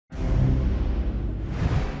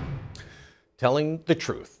Telling the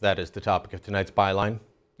truth, that is the topic of tonight's byline.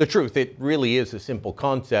 The truth, it really is a simple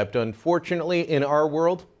concept. Unfortunately, in our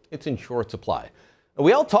world, it's in short supply.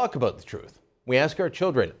 We all talk about the truth. We ask our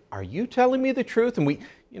children, are you telling me the truth? And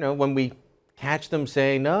when we catch them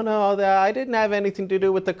saying, no, I didn't have anything to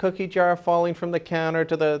do with the cookie jar falling from the counter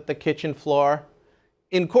to the kitchen floor.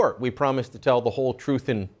 In court, we promise to tell the whole truth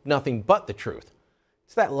and nothing but the truth.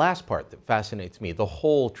 It's that last part that fascinates me, the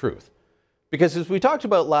whole truth. Because as we talked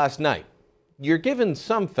about last night, you're given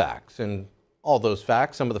some facts, and all those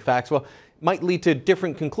facts, some of the facts, well, might lead to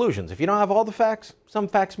different conclusions. If you don't have all the facts, some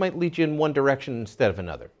facts might lead you in one direction instead of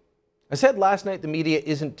another. I said last night the media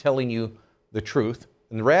isn't telling you the truth,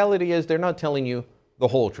 and the reality is they're not telling you the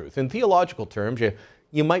whole truth. In theological terms,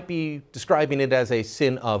 you might be describing it as a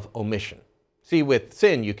sin of omission. See, with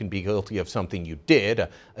sin, you can be guilty of something you did,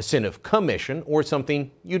 a sin of commission, or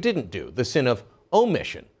something you didn't do, the sin of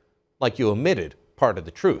omission, like you omitted part of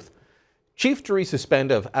the truth. Chief Theresa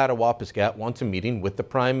Spence of Attawapiskat wants a meeting with the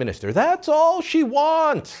Prime Minister. That's all she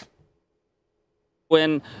wants.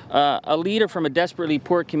 When a leader from a desperately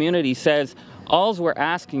poor community says, all we're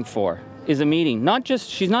asking for is a meeting,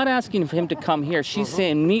 she's not asking for him to come here. She's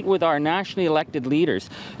saying meet with our nationally elected leaders.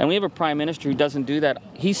 And we have a Prime Minister who doesn't do that.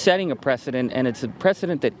 He's setting a precedent, and it's a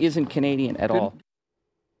precedent that isn't Canadian at all.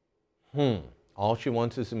 All she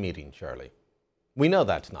wants is a meeting, Charlie. We know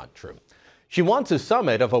that's not true. She wants a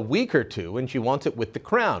summit of a week or two, and she wants it with the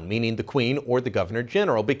Crown, meaning the Queen or the Governor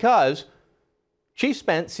General, because Chief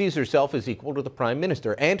Spence sees herself as equal to the Prime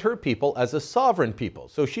Minister and her people as a sovereign people.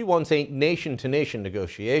 So she wants a nation-to-nation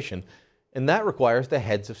negotiation, and that requires the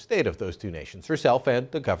heads of state of those two nations, herself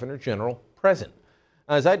and the Governor General present.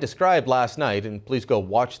 As I described last night, and please go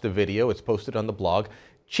watch the video, it's posted on the blog,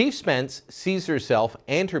 Chief Spence sees herself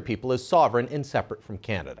and her people as sovereign and separate from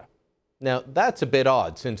Canada. Now, that's a bit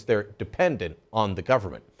odd since they're dependent on the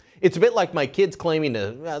government. It's a bit like my kids claiming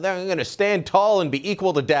they're going to stand tall and be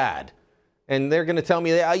equal to dad. And they're going to tell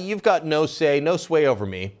me, you've got no say, no sway over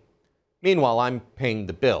me. Meanwhile, I'm paying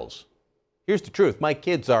the bills. Here's the truth. My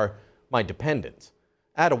kids are my dependents.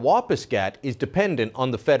 Attawapiskat is dependent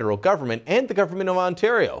on the federal government and the government of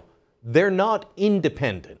Ontario. They're not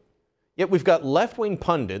independent. Yet we've got left-wing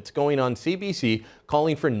pundits going on CBC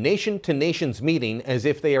calling for nation-to-nations meeting as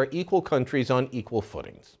if they are equal countries on equal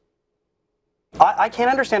footings. I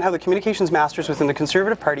can't understand how the communications masters within the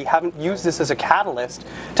Conservative Party haven't used this as a catalyst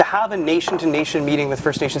to have a nation-to-nation meeting with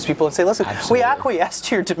First Nations people and say, listen, we acquiesce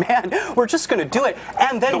to your demand, we're just going to do it,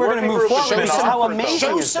 and then we're going to move forward. This is how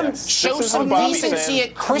amazing is this. Show some decency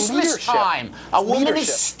at Christmas time. A woman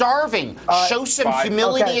is starving. Show some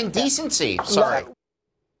humility and decency. Sorry.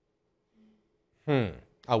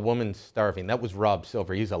 A woman starving. That was Rob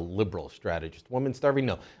Silver. He's a liberal strategist. Woman starving?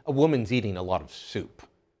 No. A woman's eating a lot of soup.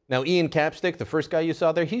 Now, Ian Capstick, the first guy you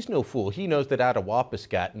saw there, he's no fool. He knows that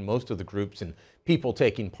Attawapiskat and most of the groups and people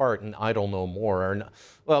taking part in Idle No More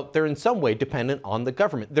are, they're in some way dependent on the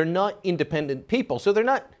government. They're not independent people, so they're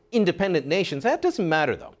not independent nations. That doesn't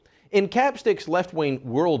matter, though. In Capstick's left-wing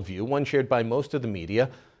worldview, one shared by most of the media,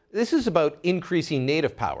 this is about increasing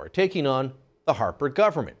native power, taking on the Harper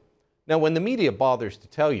government. Now, when the media bothers to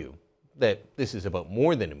tell you that this is about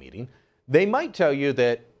more than a meeting, they might tell you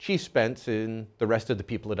that Chief Spence and the rest of the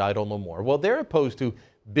people at Idle No More, well, they're opposed to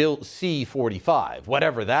Bill C-45,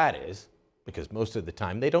 whatever that is, because most of the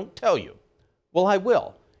time they don't tell you. Well, I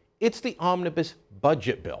will. It's the omnibus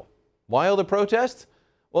budget bill. Why all the protests?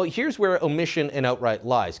 Well, here's where omission and outright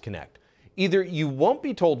lies connect. Either you won't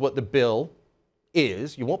be told what the bill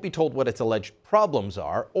is, you won't be told what its alleged problems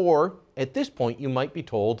are, or at this point you might be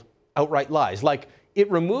told outright lies, like it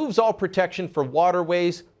removes all protection for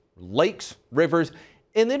waterways, lakes, rivers,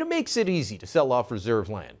 and then it makes it easy to sell off reserve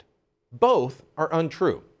land. Both are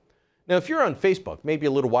untrue. Now, if you're on Facebook, maybe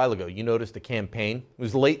a little while ago, you noticed a campaign. It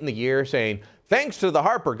was late in the year saying, thanks to the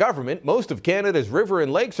Harper government, most of Canada's river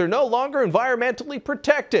and lakes are no longer environmentally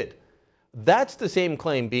protected. That's the same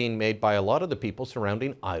claim being made by a lot of the people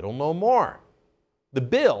surrounding Idle No More. The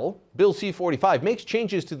Bill C-45, makes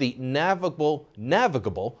changes to the Navigable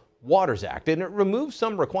Waters Act, and it removes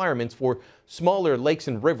some requirements for smaller lakes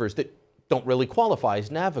and rivers that don't really qualify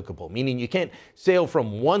as navigable, meaning you can't sail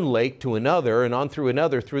from one lake to another and on through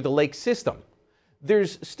another through the lake system.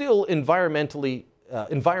 There's still environmental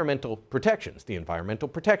protections, the Environmental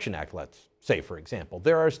Protection Act, let's say, for example.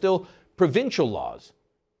 There are still provincial laws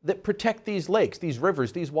that protect these lakes, these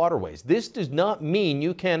rivers, these waterways. This does not mean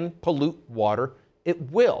you can pollute water.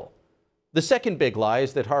 It will. The second big lie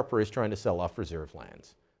is that Harper is trying to sell off reserve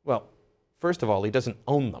lands. Well, first of all, he doesn't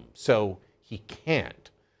own them, so he can't.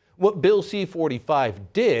 What Bill C-45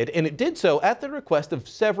 did, and it did so at the request of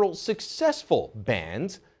several successful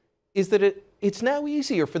bans, is that it it's now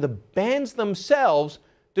easier for the bands themselves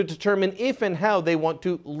to determine if and how they want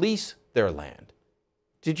to lease their land.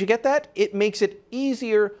 Did you get that? It makes it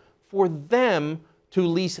easier for them to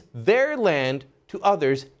lease their land to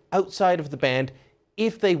others outside of the band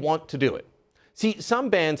if they want to do it. See, some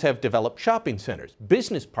bands have developed shopping centers,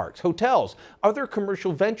 business parks, hotels, other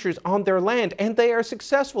commercial ventures on their land, and they are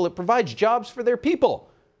successful. It provides jobs for their people.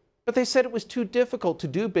 But they said it was too difficult to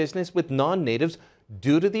do business with non-natives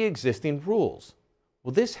due to the existing rules.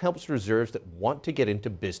 Well, this helps reserves that want to get into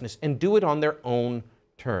business and do it on their own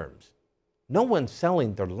terms. No one's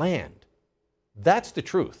selling their land. That's the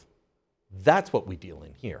truth. That's what we deal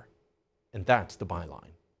in here. And that's the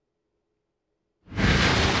byline.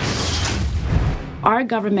 Our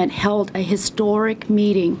government held a historic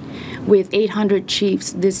meeting with 800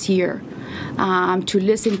 chiefs this year to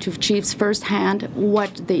listen to chiefs firsthand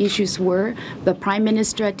what the issues were. The Prime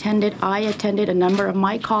Minister attended, I attended, a number of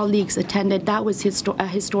my colleagues attended. That was a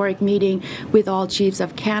historic meeting with all chiefs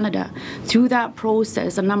of Canada. Through that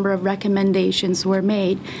process, a number of recommendations were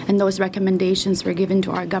made, and those recommendations were given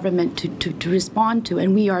to our government to respond to,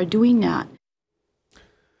 and we are doing that.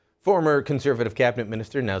 Former Conservative Cabinet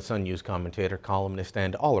Minister, now Sun News commentator, columnist,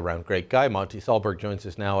 and all-around great guy, Monty Solberg joins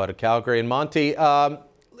us now out of Calgary. And Monty,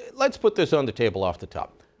 let's put this on the table off the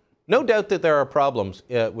top. No doubt that there are problems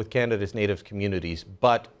with Canada's Natives communities,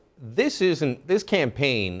 but this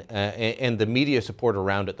campaign and the media support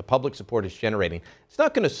around it, the public support it's generating, it's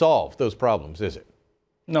not going to solve those problems, is it?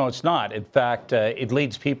 No, it's not. In fact, it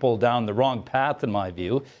leads people down the wrong path, in my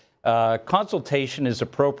view. Consultation is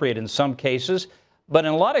appropriate in some cases, but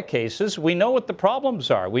in a lot of cases, we know what the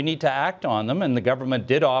problems are. We need to act on them, and the government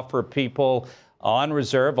did offer people on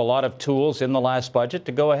reserve a lot of tools in the last budget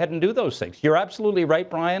to go ahead and do those things. You're absolutely right,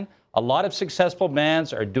 Brian. A lot of successful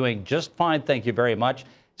bands are doing just fine, thank you very much.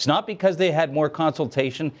 It's not because they had more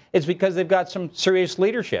consultation, it's because they've got some serious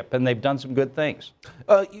leadership and they've done some good things.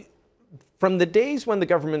 From the days when the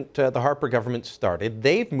government, the Harper government started,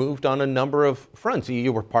 they've moved on a number of fronts.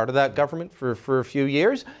 You were part of that government for a few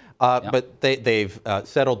years. But they've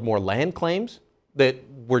settled more land claims that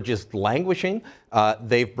were just languishing.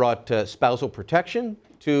 They've brought spousal protection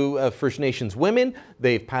to First Nations women.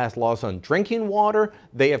 They've passed laws on drinking water.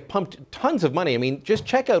 They have pumped tons of money. I mean, just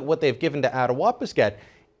check out what they've given to Attawapiskat.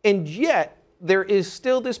 And yet, there is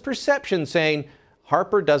still this perception saying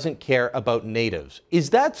Harper doesn't care about Natives.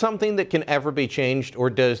 Is that something that can ever be changed,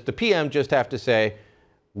 or does the PM just have to say,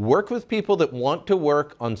 work with people that want to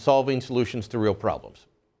work on solving solutions to real problems?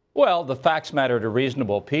 Well, the facts matter to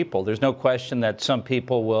reasonable people. There's no question that some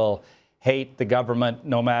people will hate the government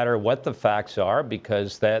no matter what the facts are,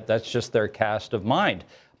 because that's just their cast of mind.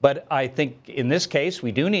 But I think in this case,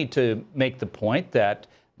 we do need to make the point that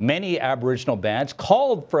many Aboriginal bands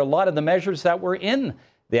called for a lot of the measures that were in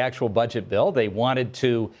the actual budget bill. They wanted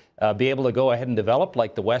to be able to go ahead and develop,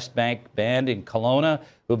 like the West Bank Band in Kelowna,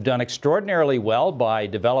 who've done extraordinarily well by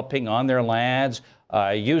developing on their lands,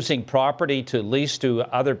 using property to lease to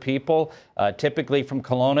other people, typically from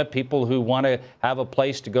Kelowna, people who want to have a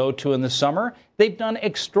place to go to in the summer. They've done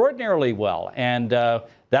extraordinarily well, and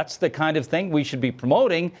that's the kind of thing we should be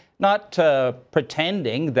promoting, not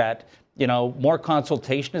pretending that, you know, more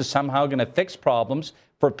consultation is somehow going to fix problems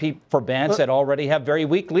for bands that already have very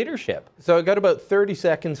weak leadership. So I got about 30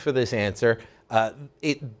 seconds for this answer.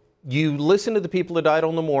 You listen to the people at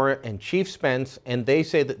Idle No More and Chief Spence, and they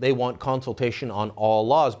say that they want consultation on all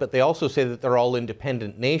laws, but they also say that they're all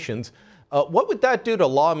independent nations. What would that do to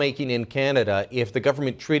lawmaking in Canada if the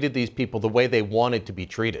government treated these people the way they wanted to be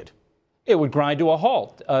treated? It would grind to a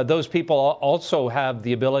halt. Those people also have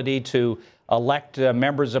the ability to elect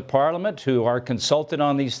members of parliament who are consulted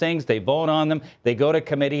on these things. They vote on them. They go to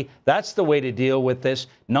committee. That's the way to deal with this,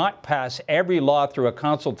 not pass every law through a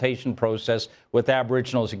consultation process with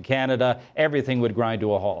Aboriginals in Canada. Everything would grind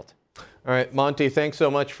to a halt. All right, Monty, thanks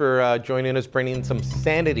so much for joining us, bringing some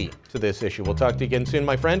sanity to this issue. We'll talk to you again soon,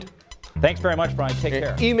 my friend. Thanks very much, Brian. Take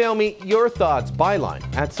care. Email me your thoughts,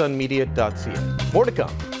 byline@sunmedia.ca. More to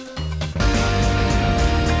come.